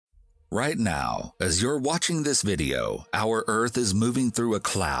Right now, as you're watching this video, our Earth is moving through a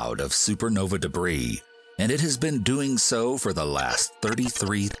cloud of supernova debris, and it has been doing so for the last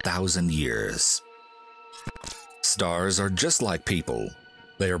 33,000 years. Stars are just like people.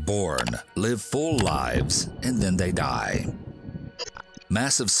 They are born, live full lives, and then they die.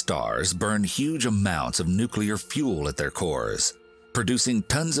 Massive stars burn huge amounts of nuclear fuel at their cores, producing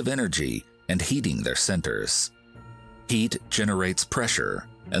tons of energy and heating their centers. Heat generates pressure,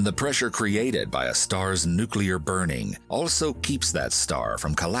 and the pressure created by a star's nuclear burning also keeps that star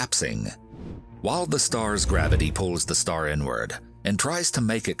from collapsing. While the star's gravity pulls the star inward and tries to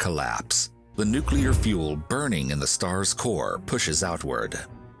make it collapse, the nuclear fuel burning in the star's core pushes outward.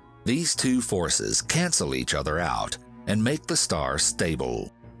 These two forces cancel each other out and make the star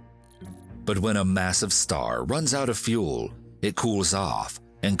stable. But when a massive star runs out of fuel, it cools off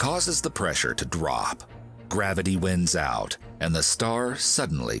and causes the pressure to drop. Gravity wins out, and the star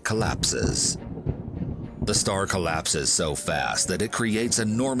suddenly collapses. The star collapses so fast that it creates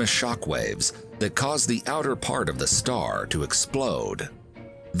enormous shock waves that cause the outer part of the star to explode.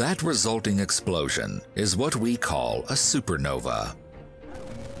 That resulting explosion is what we call a supernova.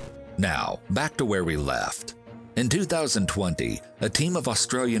 Now, back to where we left. In 2020, a team of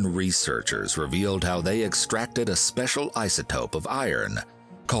Australian researchers revealed how they extracted a special isotope of iron,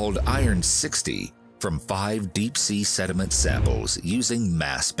 called iron-60, from 5 deep-sea sediment samples using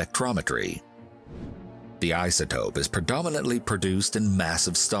mass spectrometry. The isotope is predominantly produced in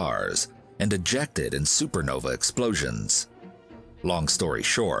massive stars and ejected in supernova explosions. Long story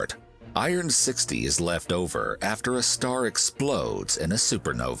short, iron-60 is left over after a star explodes in a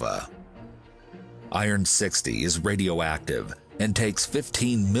supernova. Iron-60 is radioactive and takes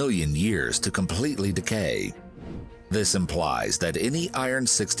 15 million years to completely decay. This implies that any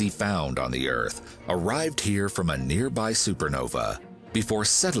iron-60 found on the Earth arrived here from a nearby supernova before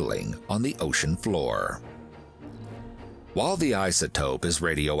settling on the ocean floor. While the isotope is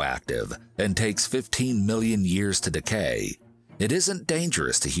radioactive and takes 15 million years to decay, it isn't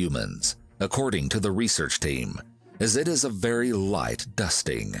dangerous to humans, according to the research team, as it is a very light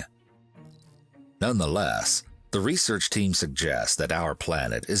dusting. Nonetheless, the research team suggests that our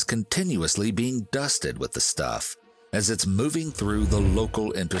planet is continuously being dusted with the stuff as it's moving through the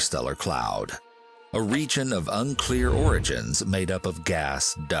local interstellar cloud, a region of unclear origins made up of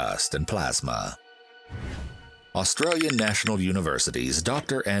gas, dust, and plasma. Australian National University's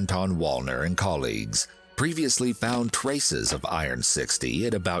Dr. Anton Wallner and colleagues previously found traces of iron-60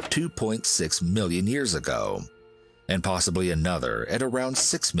 at about 2.6 million years ago, and possibly another at around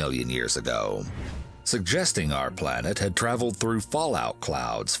 6 million years ago, suggesting our planet had traveled through fallout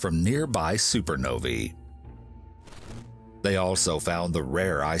clouds from nearby supernovae. They also found the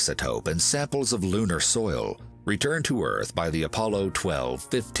rare isotope in samples of lunar soil returned to Earth by the Apollo 12,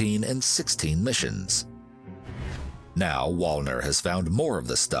 15, and 16 missions. Now, Wallner has found more of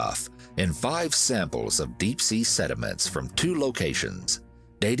the stuff in 5 samples of deep-sea sediments from 2 locations,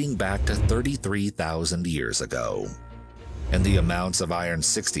 dating back to 33,000 years ago. And the amounts of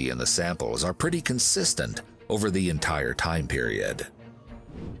iron-60 in the samples are pretty consistent over the entire time period.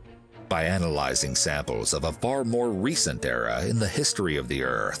 By analyzing samples of a far more recent era in the history of the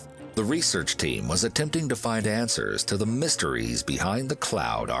Earth, the research team was attempting to find answers to the mysteries behind the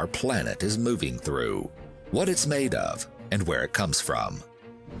cloud our planet is moving through, what it's made of, and where it comes from.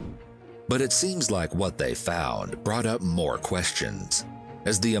 But it seems like what they found brought up more questions,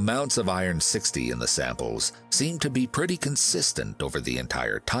 as the amounts of iron-60 in the samples seem to be pretty consistent over the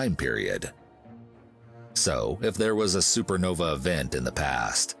entire time period. So, if there was a supernova event in the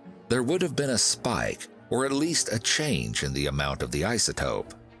past, there would have been a spike, or at least a change in the amount of the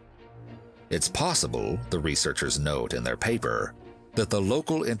isotope. It's possible, the researchers note in their paper, that the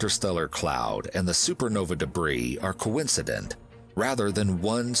local interstellar cloud and the supernova debris are coincident, rather than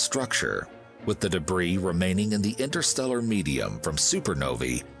one structure, with the debris remaining in the interstellar medium from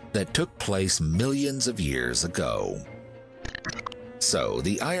supernovae that took place millions of years ago. So,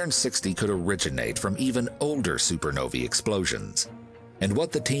 the iron-60 could originate from even older supernovae explosions, and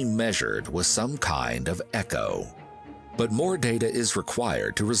what the team measured was some kind of echo. But more data is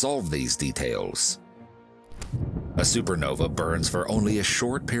required to resolve these details. A supernova burns for only a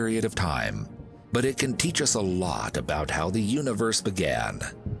short period of time, but it can teach us a lot about how the universe began.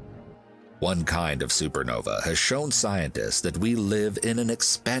 One kind of supernova has shown scientists that we live in an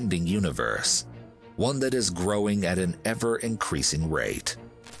expanding universe, one that is growing at an ever-increasing rate.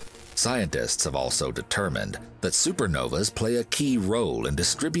 Scientists have also determined that supernovas play a key role in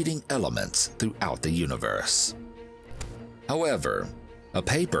distributing elements throughout the universe. However, A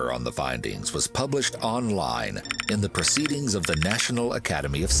paper on the findings was published online in the Proceedings of the National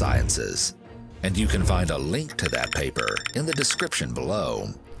Academy of Sciences, and you can find a link to that paper in the description below.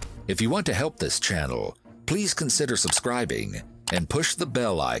 If you want to help this channel, please consider subscribing and push the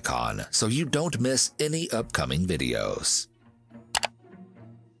bell icon so you don't miss any upcoming videos.